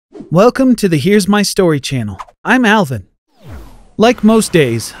Welcome to the Here's My Story channel. I'm Alvin. Like most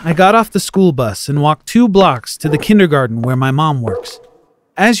days, I got off the school bus and walked 2 blocks to the kindergarten where my mom works.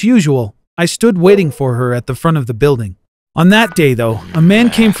 As usual, I stood waiting for her at the front of the building. On that day, though, a man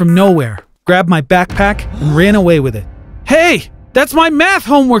came from nowhere, grabbed my backpack, and ran away with it. "Hey, that's my math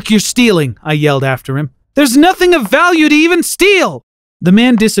homework you're stealing!" I yelled after him. "There's nothing of value to even steal!" The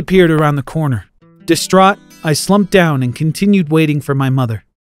man disappeared around the corner. Distraught, I slumped down and continued waiting for my mother.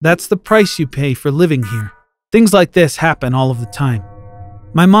 That's the price you pay for living here. Things like this happen all of the time.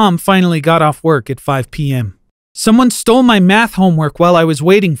 My mom finally got off work at 5 p.m. "Someone stole my math homework while I was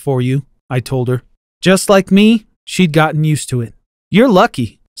waiting for you," I told her. Just like me, she'd gotten used to it. "You're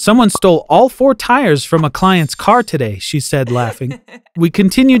lucky. Someone stole all 4 tires from a client's car today," she said, laughing. We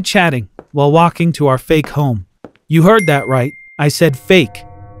continued chatting while walking to our fake home. "You heard that right. I said fake.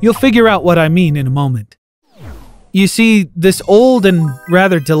 You'll figure out what I mean in a moment." You see, this old and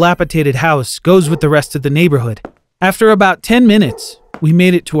rather dilapidated house goes with the rest of the neighborhood. After about 10 minutes, we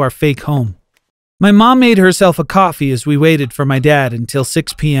made it to our fake home. My mom made herself a coffee as we waited for my dad until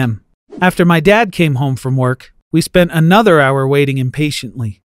 6 p.m. After my dad came home from work, we spent another hour waiting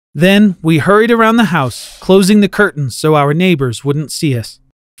impatiently. Then, we hurried around the house, closing the curtains so our neighbors wouldn't see us.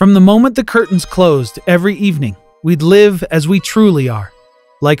 From the moment the curtains closed every evening, we'd live as we truly are,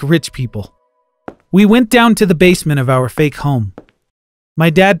 like rich people. We went down to the basement of our fake home. My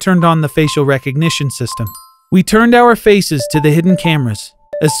dad turned on the facial recognition system. We turned our faces to the hidden cameras.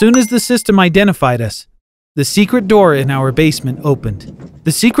 As soon as the system identified us, the secret door in our basement opened.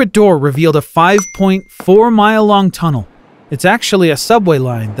 The secret door revealed a 5.4-mile-long tunnel. It's actually a subway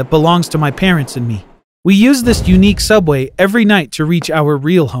line that belongs to my parents and me. We use this unique subway every night to reach our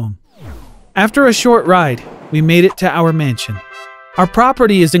real home. After a short ride, we made it to our mansion. Our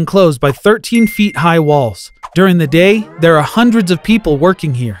property is enclosed by 13-feet-high walls. During the day, there are hundreds of people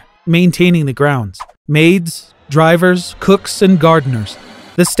working here, maintaining the grounds. Maids, drivers, cooks, and gardeners.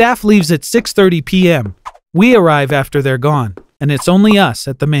 The staff leaves at 6:30 p.m. We arrive after they're gone, and it's only us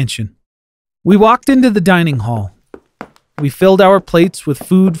at the mansion. We walked into the dining hall. We filled our plates with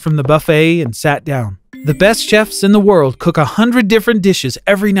food from the buffet and sat down. The best chefs in the world cook 100 different dishes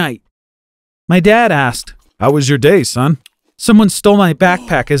every night. My dad asked, "How was your day, son?" "Someone stole my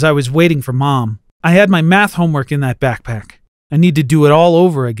backpack as I was waiting for Mom. I had my math homework in that backpack. I need to do it all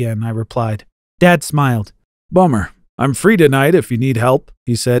over again," I replied. Dad smiled. "Bummer. I'm free tonight if you need help,"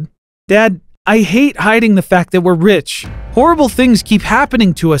 he said. "Dad, I hate hiding the fact that we're rich. Horrible things keep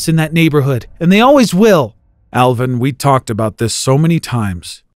happening to us in that neighborhood, and they always will." "Alvin, we talked about this so many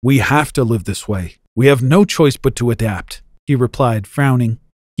times. We have to live this way. We have no choice but to adapt," he replied, frowning.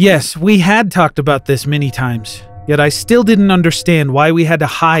 Yes, we had talked about this many times. Yet I still didn't understand why we had to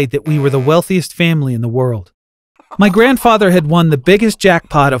hide that we were the wealthiest family in the world. My grandfather had won the biggest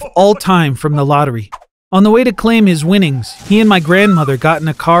jackpot of all time from the lottery. On the way to claim his winnings, he and my grandmother got in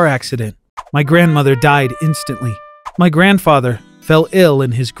a car accident. My grandmother died instantly. My grandfather fell ill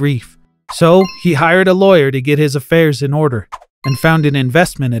in his grief. So he hired a lawyer to get his affairs in order and found an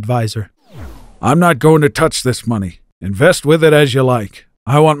investment advisor. "I'm not going to touch this money. Invest with it as you like.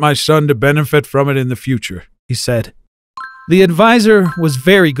 I want my son to benefit from it in the future," he said. The advisor was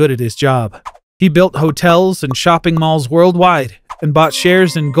very good at his job. He built hotels and shopping malls worldwide and bought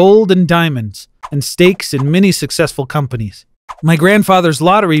shares in gold and diamonds and stakes in many successful companies. My grandfather's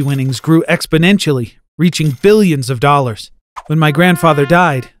lottery winnings grew exponentially, reaching billions of dollars. When my grandfather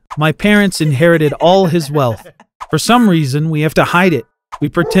died, my parents inherited all his wealth. For some reason, we have to hide it. We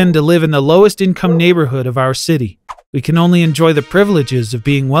pretend to live in the lowest income neighborhood of our city. We can only enjoy the privileges of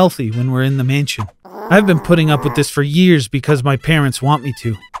being wealthy when we're in the mansion. I've been putting up with this for years because my parents want me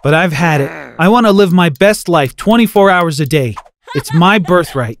to, but I've had it. I want to live my best life 24 hours a day. It's my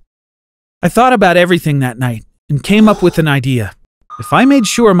birthright. I thought about everything that night and came up with an idea. If I made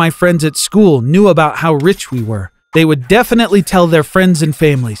sure my friends at school knew about how rich we were, they would definitely tell their friends and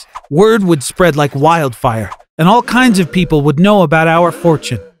families. Word would spread like wildfire, and all kinds of people would know about our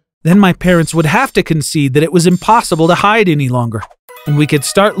fortune. Then my parents would have to concede that it was impossible to hide any longer, and we could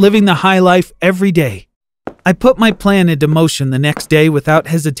start living the high life every day. I put my plan into motion the next day without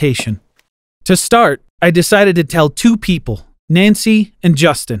hesitation. To start, I decided to tell 2 people, Nancy and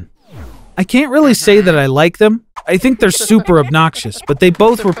Justin. I can't really say that I like them. I think they're super obnoxious, but they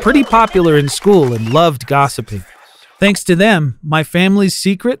both were pretty popular in school and loved gossiping. Thanks to them, my family's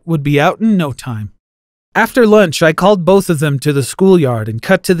secret would be out in no time. After lunch, I called both of them to the schoolyard and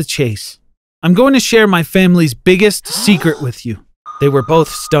cut to the chase. "I'm going to share my family's biggest secret with you." They were both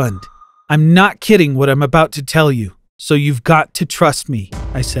stunned. "I'm not kidding what I'm about to tell you, so you've got to trust me,"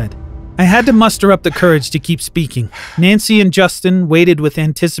 I said. I had to muster up the courage to keep speaking. Nancy and Justin waited with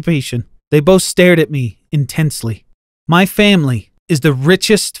anticipation. They both stared at me intensely. My family is the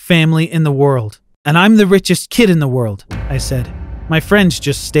richest family in the world, and I'm the richest kid in the world, I said. My friends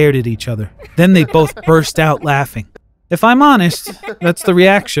just stared at each other. Then they both burst out laughing. If I'm honest, that's the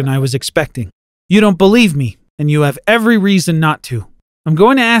reaction I was expecting. You don't believe me, and you have every reason not to. I'm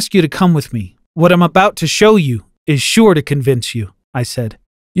going to ask you to come with me. What I'm about to show you is sure to convince you, I said.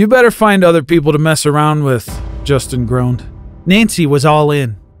 You better find other people to mess around with, Justin groaned. Nancy was all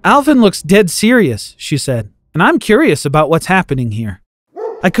in. Alvin looks dead serious, she said, and I'm curious about what's happening here.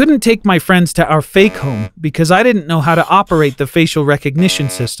 I couldn't take my friends to our fake home because I didn't know how to operate the facial recognition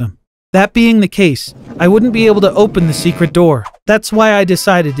system. That being the case, I wouldn't be able to open the secret door. That's why I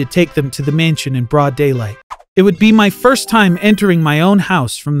decided to take them to the mansion in broad daylight. It would be my first time entering my own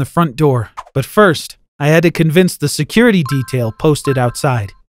house from the front door, but first, I had to convince the security detail posted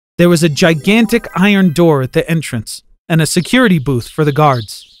outside. There was a gigantic iron door at the entrance and a security booth for the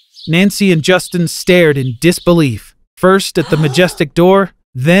guards. Nancy and Justin stared in disbelief, first at the majestic door,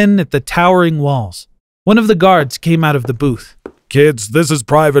 then at the towering walls. One of the guards came out of the booth. Kids, this is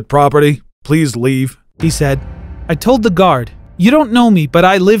private property. Please leave, he said. I told the guard, you don't know me, but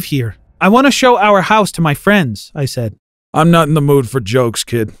I live here. I want to show our house to my friends, I said. I'm not in the mood for jokes,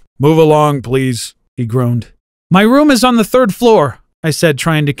 kid. Move along, please, he groaned. My room is on the 3rd floor, I said,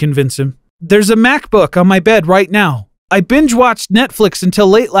 trying to convince him. There's a MacBook on my bed right now. I binge-watched Netflix until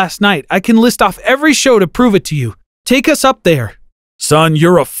late last night. I can list off every show to prove it to you. Take us up there. Son,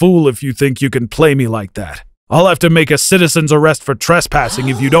 you're a fool if you think you can play me like that. I'll have to make a citizen's arrest for trespassing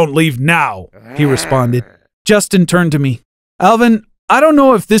if you don't leave now, he responded. Justin turned to me. Alvin, I don't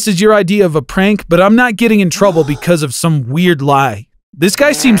know if this is your idea of a prank, but I'm not getting in trouble because of some weird lie. This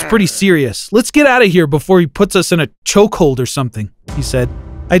guy seems pretty serious. Let's get out of here before he puts us in a chokehold or something, he said.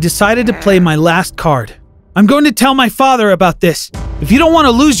 I decided to play my last card. I'm going to tell my father about this. If you don't want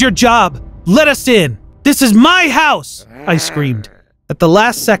to lose your job, let us in. This is my house, I screamed. At the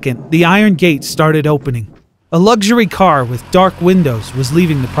last second, the iron gate started opening. A luxury car with dark windows was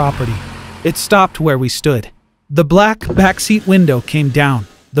leaving the property. It stopped where we stood. The black backseat window came down.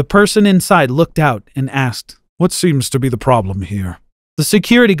 The person inside looked out and asked, What seems to be the problem here? The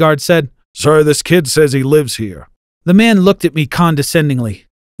security guard said, Sir, this kid says he lives here. The man looked at me condescendingly.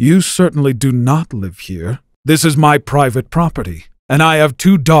 You certainly do not live here. This is my private property, and I have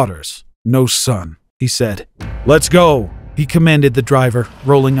 2 daughters, no son, he said. Let's go, he commanded the driver,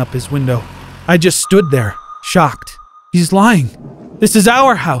 rolling up his window. I just stood there, shocked. He's lying. This is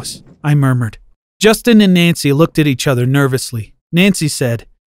our house, I murmured. Justin and Nancy looked at each other nervously. Nancy said,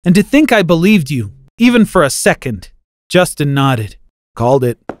 And to think I believed you, even for a second. Justin nodded. Called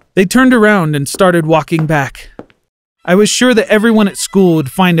it. They turned around and started walking back. I was sure that everyone at school would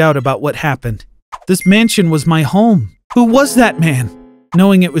find out about what happened. This mansion was my home. Who was that man?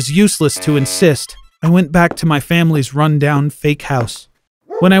 Knowing it was useless to insist, I went back to my family's run-down fake house.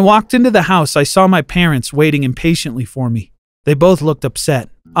 When I walked into the house, I saw my parents waiting impatiently for me. They both looked upset.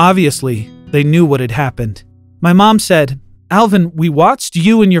 Obviously, they knew what had happened. My mom said, Alvin, we watched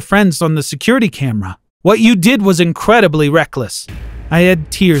you and your friends on the security camera. What you did was incredibly reckless. I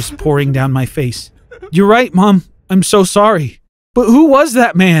had tears pouring down my face. You're right, Mom. I'm so sorry. But who was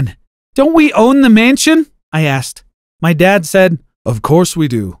that man? Don't we own the mansion? I asked. My dad said, Of course we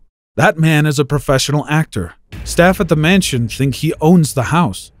do. That man is a professional actor. Staff at the mansion think he owns the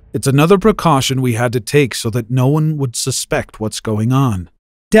house. It's another precaution we had to take so that no one would suspect what's going on.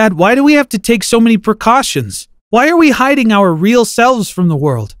 Dad, why do we have to take so many precautions? Why are we hiding our real selves from the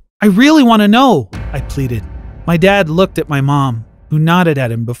world? I really want to know, I pleaded. My dad looked at my mom, who nodded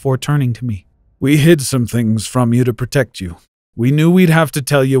at him before turning to me. We hid some things from you to protect you. We knew we'd have to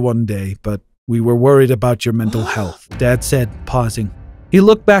tell you one day, but we were worried about your mental health, Dad said, pausing. He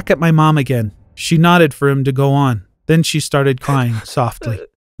looked back at my mom again. She nodded for him to go on. Then she started crying softly.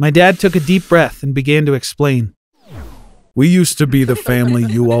 My dad took a deep breath and began to explain. We used to be the family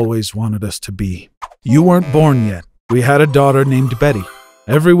you always wanted us to be. You weren't born yet. We had a daughter named Betty.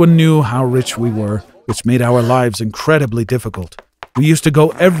 Everyone knew how rich we were, which made our lives incredibly difficult. We used to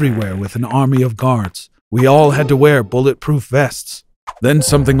go everywhere with an army of guards. We all had to wear bulletproof vests. Then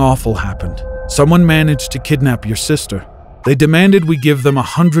something awful happened. Someone managed to kidnap your sister. They demanded we give them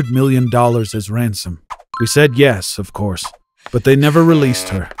 $100 million as ransom. We said yes, of course, but they never released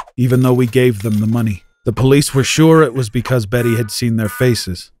her, even though we gave them the money. The police were sure it was because Betty had seen their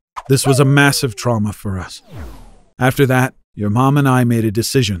faces. This was a massive trauma for us. After that, your mom and I made a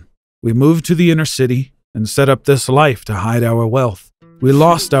decision. We moved to the inner city and set up this life to hide our wealth. We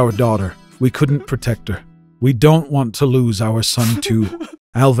lost our daughter. We couldn't protect her. We don't want to lose our son too.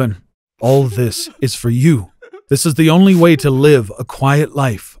 Alvin, All this is for you. This is the only way to live a quiet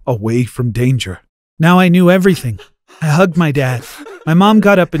life away from danger. Now I knew everything. I hugged my dad. My mom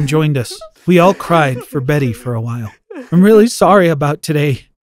got up and joined us. We all cried for Betty for a while. I'm really sorry about today.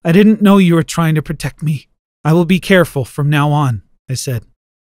 I didn't know you were trying to protect me. I will be careful from now on, I said.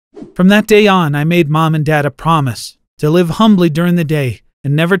 From that day on, I made Mom and Dad a promise to live humbly during the day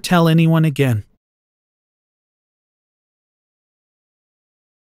and never tell anyone again.